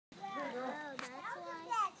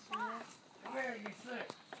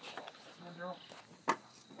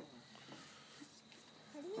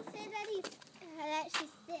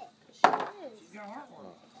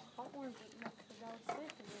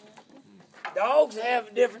Dogs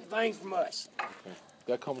have different things from us. Okay.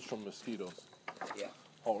 That comes from mosquitoes. Yeah.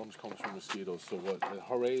 Heartworms comes from mosquitoes. So what? At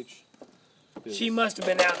her age, She must have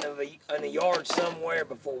been out in the yard somewhere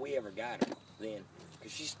before we ever got her then.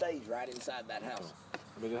 Because she stays right inside that house.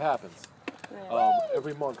 I mean, it happens.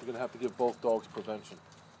 Every month, you're going to have to give both dogs prevention.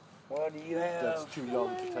 Well, do you have... That's too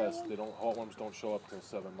young to test. Heartworms don't show up until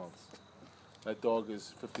 7 months. That dog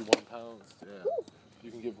is 51 pounds. Yeah.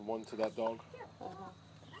 You can give one to that dog,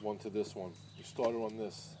 one to this one. You start her on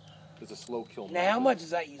this. It's a slow kill. Now, how much does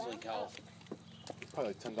that usually cost? It's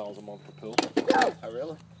probably like $10 a month per pill. Oh,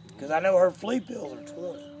 really? Because I know her flea pills are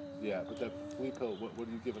 20. Yeah, but that flea pill, what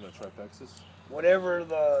are you giving her? Trifexis? Whatever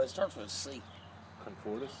it starts with a C.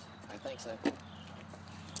 Confortis? I think so.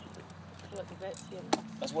 What the vet's giving.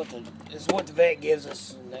 That's what the vet gives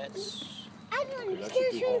us, and that's...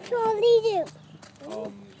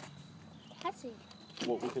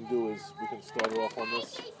 What we can do is we can start her off on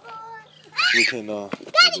this. We can, there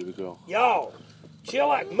we go. Y'all,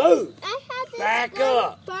 chill out, move. Back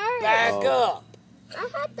up. Back up. I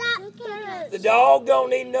had that first. The dog don't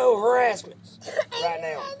need no harassments right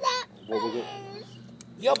now. What we're gonna,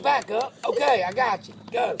 Y'all back up. Okay, I got you.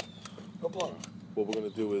 Go. Go play. what we're going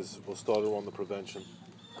to do is we'll start her on the prevention.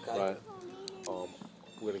 Okay. Right?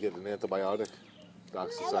 We're going to get an antibiotic,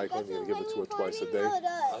 doxycycline. You're going to give it to her twice a day.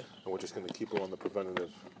 And we're just going to keep her on the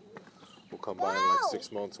preventative. We'll come by in like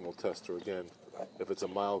 6 months and we'll test her again. If it's a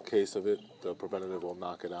mild case of it, the preventative will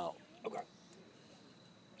knock it out. Okay.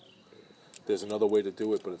 There's another way to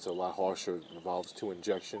do it, but it's a lot harsher. It involves 2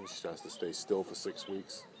 injections. She has to stay still for 6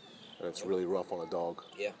 weeks. And it's really rough on a dog.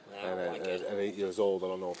 Yeah. And at 8 years old, I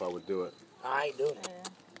don't know if I would do it. I ain't doing it.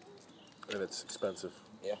 And it's expensive.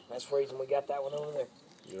 Yeah, that's the reason we got that one over there.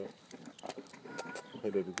 Yep. Hey,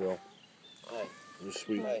 baby girl. Hey. You're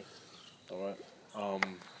sweet. Hey. All right.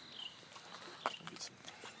 Get some.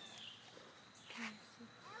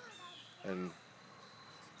 And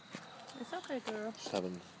It's okay, girl.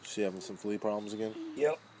 she having some flea problems again?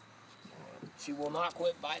 Yep. She will not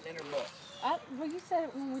quit biting in her butt. Well, you said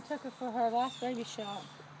when we took her for her last baby shot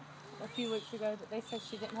a few weeks ago that they said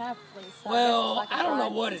she didn't have fleas. So Well, I don't know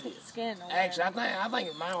what it is. Skin or Actually, I think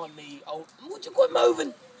it might only be. Oh, would you quit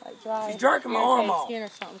moving? like dry, She's jerking my arm irritated off. skin or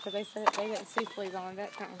something because they said they didn't see fleas on her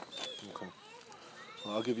that time. Okay.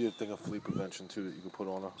 Well, I'll give you a thing of flea prevention too that you can put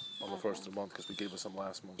on her on the first of the month because we gave her some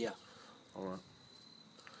last month. Yeah. All right.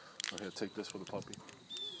 Well, here, take this for the puppy.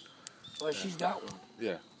 Well, she's got one.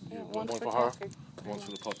 Yeah. One One's for her. Tucker. One's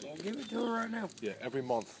for the puppy. I'll give it to her right now. Yeah. Every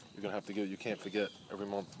month you're gonna have to give it. You can't forget. Every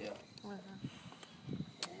month. Yeah.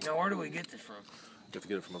 Now, where do we get this from? You have to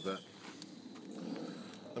get it from a vet.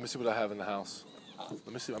 Let me see what I have in the house.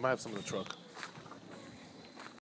 Let me see. I might have some in the truck.